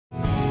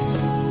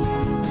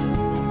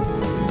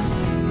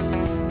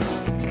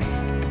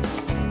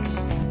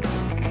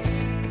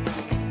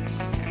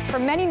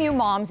many new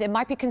moms, it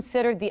might be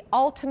considered the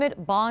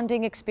ultimate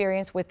bonding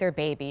experience with their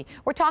baby.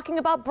 We're talking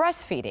about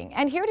breastfeeding.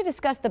 And here to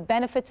discuss the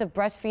benefits of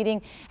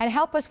breastfeeding and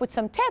help us with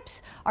some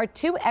tips are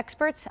two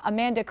experts,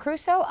 Amanda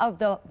Krusoe of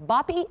the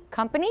Boppy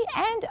Company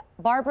and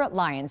Barbara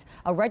Lyons,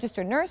 a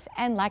registered nurse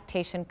and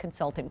lactation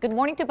consultant. Good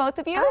morning to both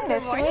of you. Hi,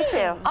 nice to meet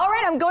you. All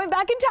right, I'm going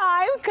back in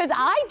time because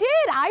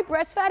I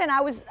breastfed and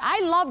I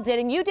loved it,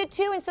 and you did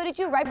too, and so did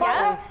you, right,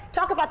 Barbara? Yeah.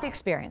 Talk about the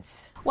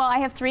experience. Well, I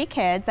have 3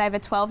 kids. I have a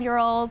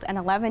 12-year-old, an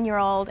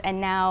 11-year-old,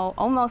 and now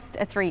almost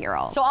a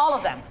 3-year-old. So all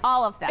of them?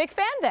 All of them. Big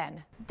fan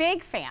then?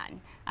 Big fan.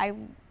 I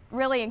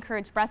really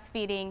encourage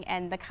breastfeeding,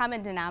 and the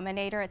common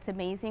denominator, it's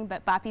amazing,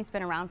 but Boppy's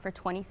been around for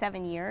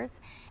 27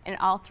 years, and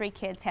all 3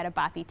 kids had a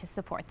Boppy to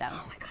support them.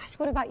 Oh my gosh,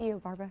 what about you,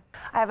 Barbara?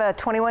 I have a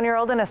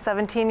 21-year-old and a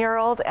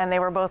 17-year-old, and they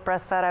were both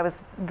breastfed. I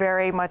was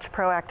very much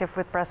proactive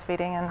with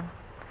breastfeeding and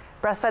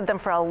breastfed them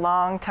for a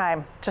long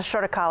time, just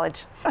short of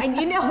college. And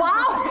you know,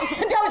 wow,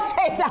 don't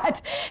say that.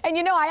 And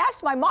you know, I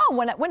asked my mom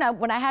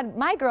when I had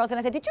my girls, and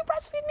I said, did you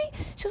breastfeed me?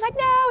 She was like,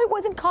 no, it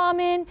wasn't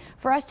common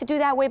for us to do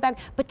that way back.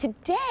 But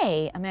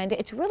today, Amanda,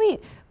 it's really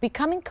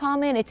becoming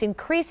common, it's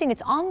increasing,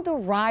 it's on the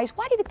rise.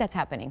 Why do you think that's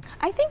happening?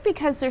 I think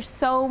because there's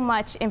so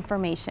much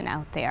information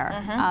out there.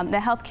 The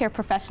healthcare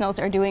professionals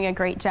are doing a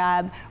great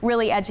job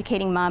really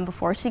educating mom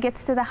before she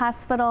gets to the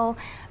hospital.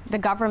 The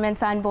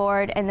government's on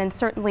board, and then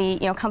certainly,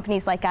 you know,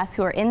 companies like us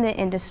who are in the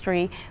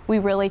industry, we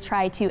really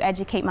try to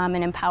educate mom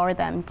and empower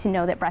them to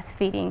know that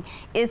breastfeeding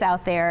is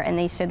out there and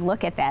they should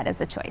look at that as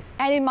a choice.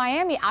 And in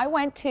Miami, I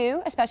went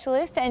to a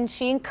specialist and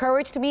she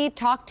encouraged me,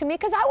 talked to me,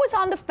 because I was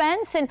on the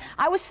fence and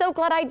I was so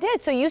glad I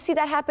did. So you see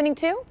that happening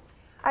too?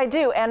 I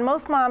do, and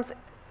most moms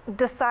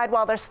decide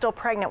while they're still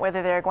pregnant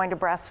whether they're going to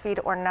breastfeed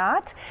or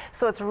not.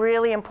 So it's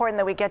really important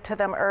that we get to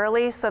them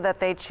early so that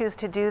they choose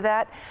to do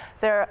that.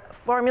 Their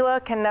formula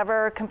can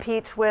never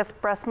compete with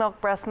breast milk.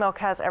 Breast milk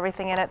has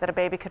everything in it that a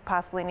baby could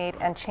possibly need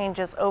and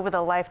changes over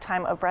the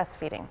lifetime of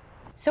breastfeeding.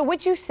 So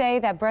would you say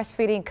that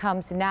breastfeeding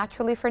comes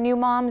naturally for new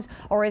moms,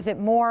 or is it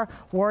more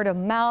word of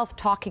mouth,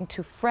 talking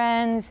to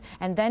friends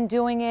and then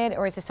doing it,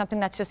 or is it something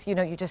that's just, you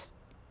know,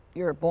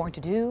 you're born to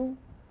do?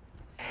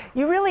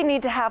 You really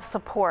need to have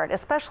support,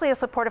 especially a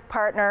supportive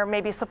partner,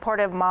 maybe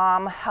supportive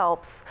mom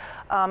helps.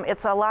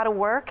 It's a lot of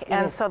work,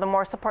 and so the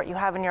more support you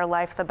have in your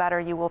life, the better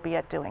you will be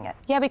at doing it.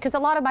 Yeah, because a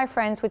lot of my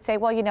friends would say,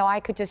 well, you know, I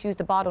could just use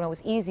the bottle and it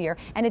was easier.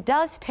 And it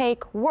does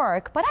take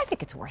work, but I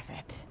think it's worth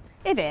it.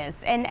 It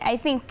is, and I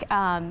think,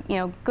 you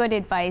know, good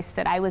advice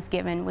that I was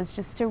given was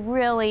just to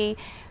really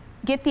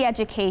get the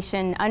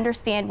education,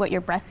 understand what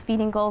your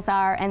breastfeeding goals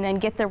are, and then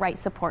get the right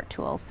support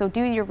tools. So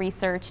do your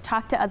research,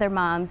 talk to other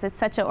moms. It's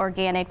such an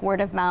organic,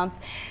 word-of-mouth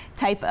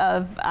type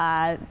of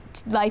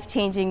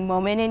life-changing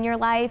moment in your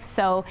life.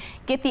 So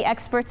get the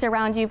experts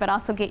around you, but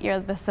also get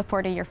the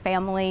support of your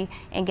family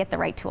and get the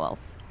right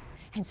tools.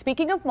 And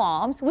speaking of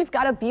moms, we've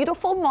got a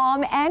beautiful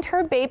mom and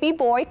her baby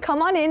boy.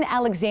 Come on in,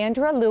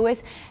 Alexandra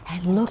Lewis,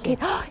 and look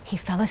at, he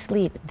fell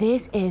asleep.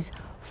 This is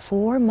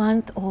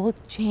 4-month-old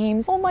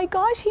James. Oh my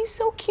gosh, he's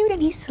so cute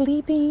and he's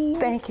sleeping.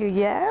 Thank you,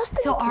 yeah.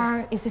 So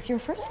is this your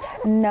first?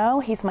 No,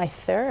 he's my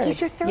third. He's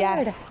your third?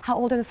 Yes. How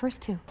old are the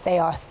first 2? They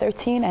are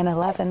 13 and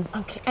 11.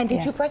 Okay, and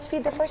did you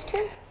breastfeed the first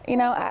 2? You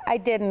know, I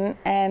didn't,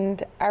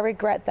 and I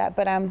regret that,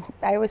 but I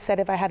always said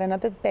if I had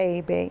another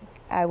baby,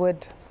 I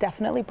would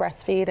definitely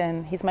breastfeed,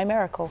 and he's my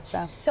miracle,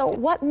 so. So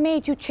what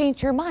made you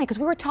change your mind? Because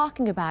we were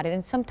talking about it,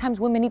 and sometimes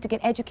women need to get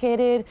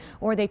educated,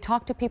 or they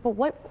talk to people.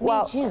 What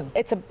made you?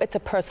 It's a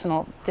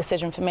personal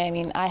decision for me. I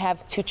mean, I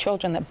have 2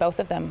 children that both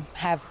of them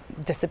have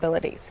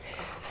disabilities.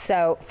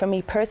 So for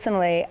me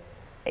personally,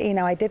 you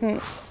know, I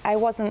think I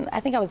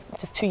was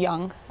just too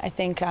young, I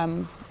think,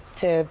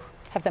 to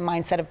have the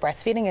mindset of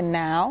breastfeeding, and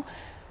now,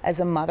 as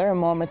a mother, a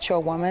more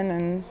mature woman,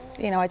 and,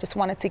 you know, I just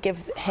wanted to give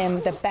him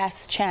the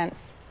best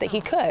chance that he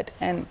could,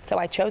 and so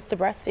I chose to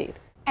breastfeed.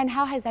 And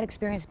how has that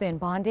experience been?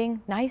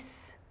 Bonding?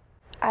 Nice?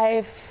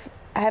 I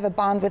have a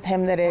bond with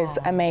him that is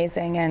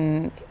amazing,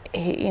 and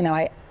he, you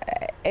know,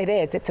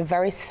 it's a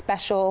very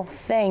special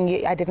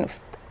thing.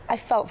 I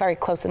felt very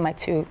close with my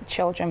 2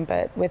 children,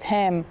 but with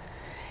him,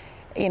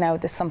 you know,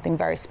 there's something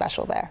very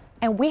special there.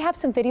 And we have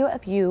some video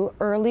of you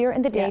earlier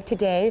in the day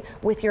today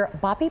with your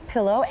Boppy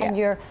Pillow and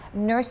you're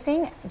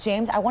nursing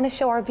James. I want to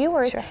show our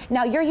viewers. Sure.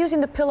 Now, you're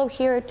using the pillow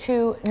here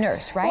to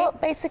nurse, right? Well,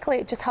 basically,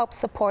 it just helps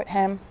support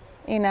him,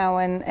 you know,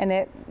 and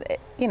it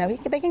you know,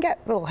 they can get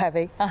a little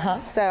heavy.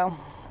 So.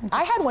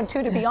 I had one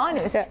too, to be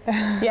honest.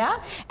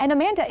 Yeah? And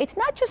Amanda, it's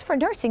not just for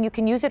nursing. You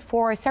can use it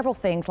for several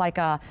things, like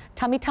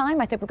tummy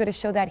time. I think we're going to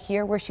show that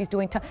here where she's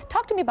doing.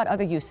 Talk to me about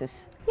other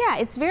uses. Yeah,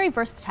 it's very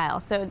versatile.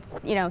 So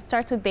it's, you know,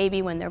 starts with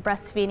baby when they're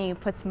breastfeeding. It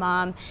puts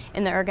mom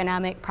in the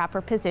ergonomic proper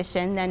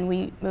position. Then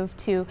we move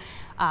to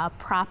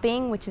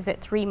propping, which is at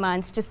 3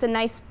 months, just a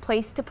nice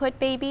place to put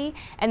baby,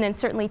 and then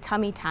certainly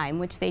tummy time,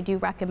 which they do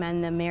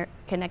recommend the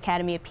American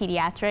Academy of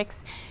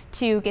Pediatrics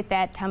to get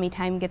that tummy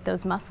time, get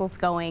those muscles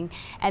going.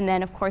 And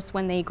then of course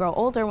when they grow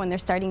older, when they're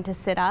starting to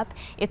sit up,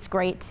 it's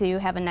great to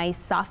have a nice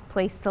soft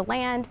place to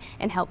land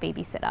and help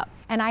baby sit up.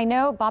 And I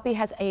know Boppy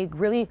has a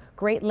really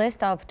great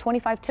list of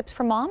 25 tips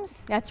for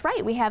moms. That's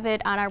right, we have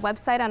it on our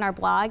website, on our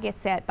blog,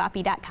 it's at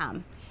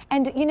boppy.com.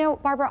 And you know,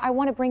 Barbara, I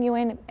want to bring you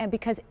in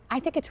because I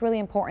think it's really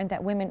important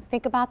that women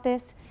think about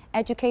this,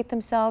 educate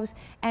themselves,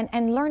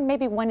 and learn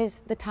maybe when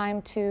is the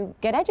time to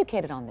get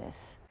educated on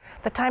this.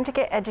 The time to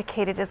get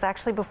educated is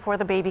actually before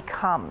the baby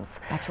comes.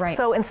 That's right.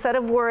 So instead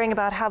of worrying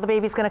about how the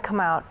baby's going to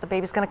come out, the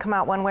baby's going to come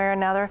out one way or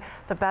another,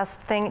 the best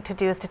thing to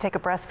do is to take a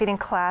breastfeeding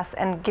class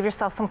and give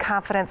yourself some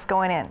confidence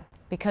going in.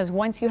 Because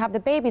once you have the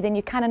baby, then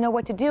you kind of know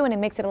what to do, and it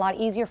makes it a lot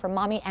easier for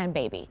mommy and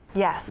baby.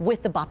 Yes.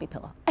 With the Boppy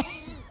Pillow.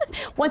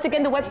 Once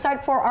again, the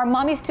website for our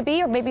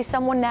mommies-to-be, or maybe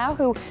someone now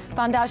who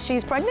found out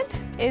she's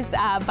pregnant, is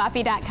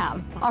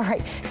boppy.com. All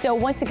right, so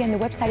once again, the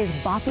website is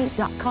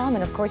boppy.com,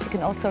 and of course, you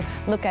can also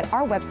look at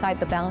our website,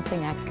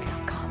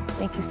 thebalancingact.com.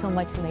 Thank you so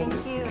much,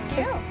 ladies. Thank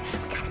you.